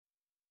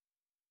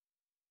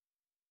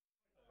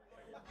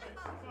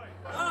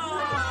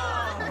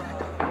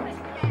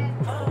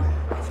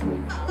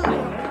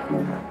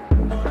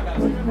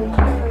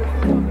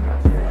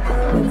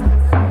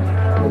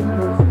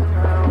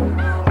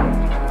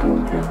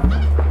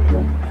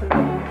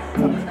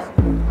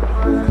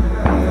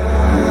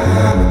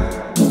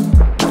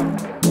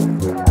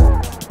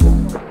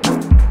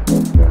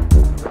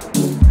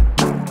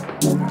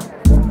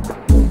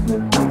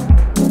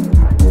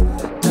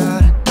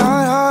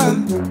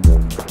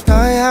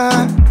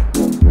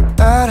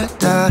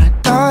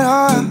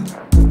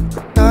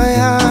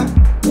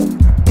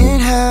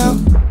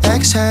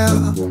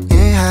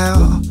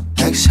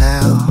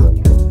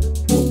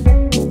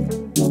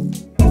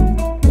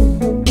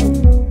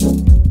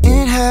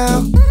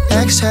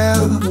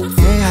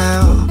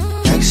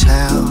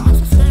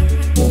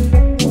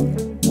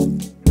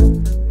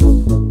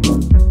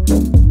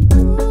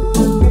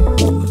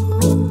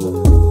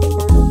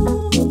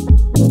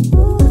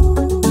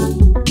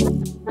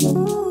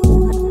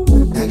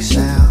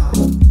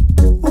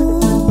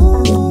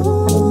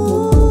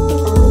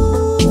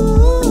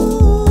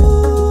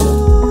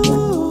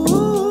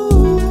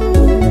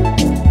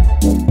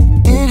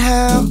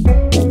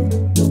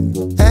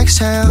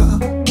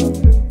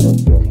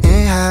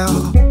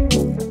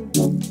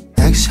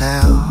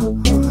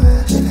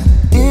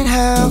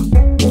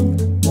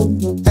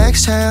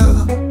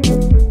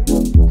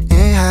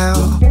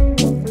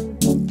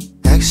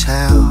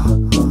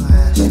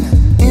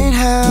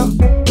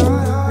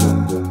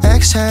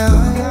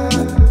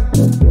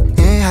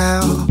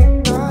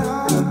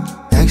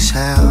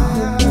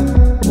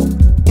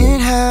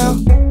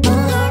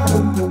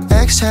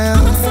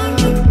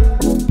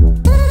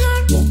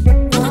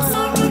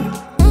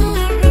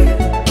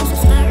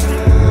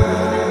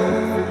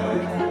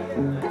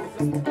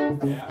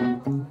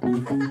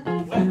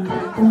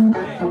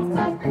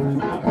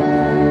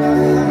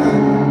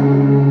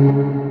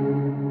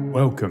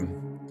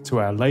to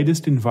our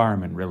latest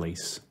environment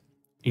release.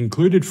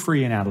 Included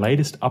free in our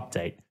latest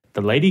update,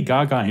 the Lady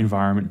Gaga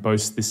environment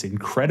boasts this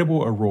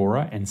incredible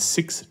aurora and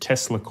 6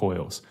 Tesla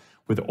coils,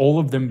 with all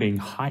of them being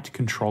height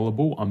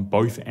controllable on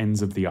both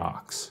ends of the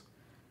arcs.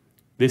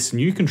 This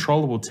new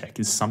controllable tech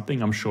is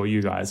something I'm sure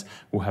you guys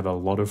will have a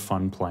lot of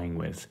fun playing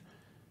with.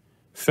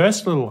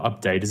 First little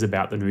update is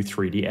about the new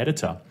 3D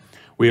editor.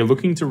 We are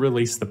looking to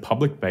release the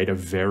public beta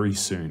very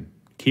soon.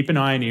 Keep an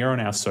eye and ear on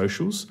our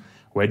socials.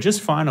 We're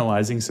just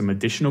finalizing some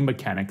additional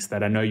mechanics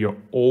that I know you're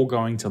all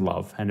going to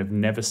love and have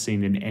never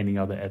seen in any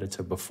other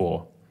editor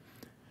before.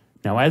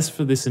 Now, as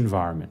for this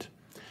environment,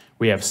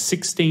 we have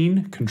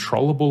 16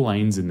 controllable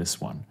lanes in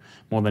this one,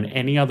 more than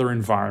any other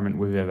environment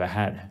we've ever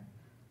had.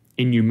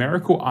 In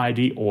numerical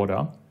ID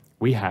order,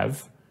 we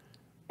have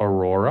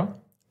Aurora,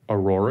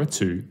 Aurora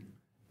 2,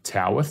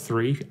 Tower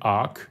 3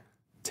 Arc,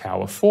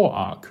 Tower 4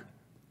 Arc,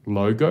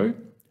 Logo,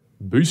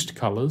 Boost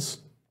Colors,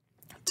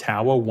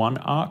 Tower 1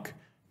 Arc,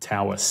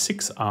 Tower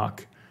 6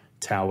 Arc,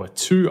 Tower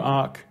 2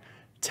 Arc,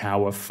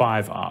 Tower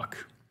 5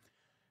 Arc,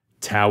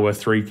 Tower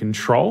 3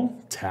 Control,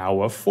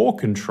 Tower 4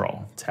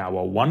 Control,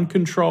 Tower 1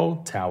 Control,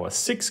 Tower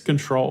 6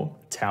 Control,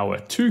 Tower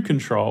 2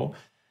 Control,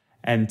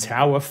 and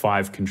Tower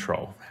 5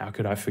 Control. How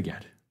could I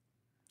forget?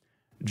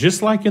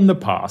 Just like in the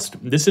past,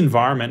 this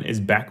environment is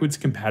backwards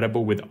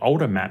compatible with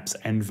older maps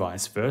and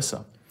vice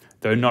versa.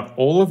 Though not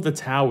all of the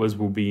towers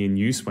will be in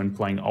use when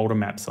playing older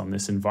maps on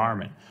this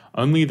environment,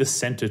 only the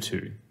center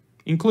 2,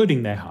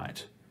 including their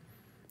height.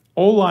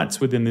 All lights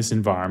within this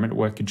environment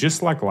work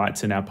just like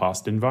lights in our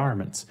past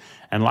environments,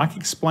 and like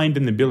explained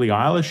in the Billie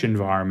Eilish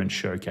environment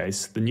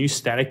showcase, the new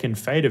static and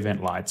fade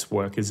event lights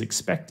work as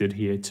expected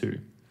here too.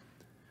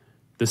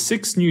 The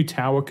 6 new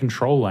tower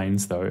control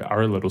lanes though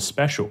are a little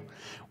special.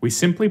 We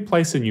simply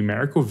place a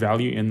numerical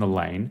value in the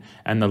lane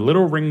and the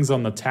little rings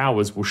on the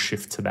towers will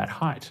shift to that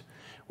height.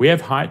 We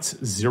have heights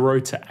 0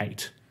 to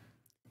 8.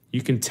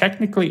 You can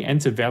technically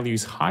enter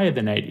values higher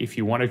than 8 if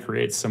you want to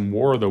create some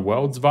War of the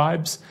Worlds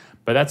vibes,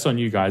 but that's on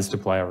you guys to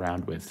play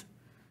around with.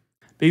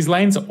 These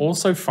lanes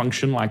also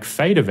function like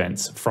fade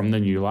events from the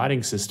new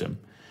lighting system,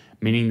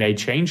 meaning they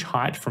change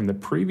height from the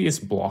previous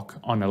block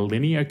on a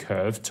linear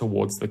curve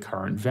towards the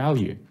current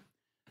value.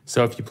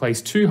 So if you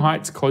place 2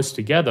 heights close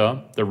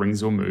together, the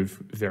rings will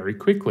move very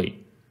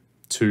quickly.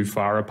 Too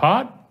far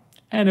apart,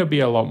 and it'll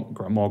be a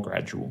lot more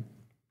gradual.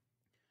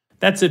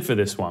 That's it for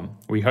this one.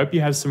 We hope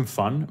you have some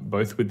fun,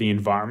 both with the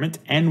environment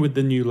and with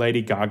the new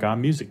Lady Gaga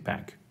music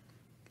pack.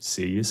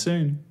 See you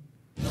soon.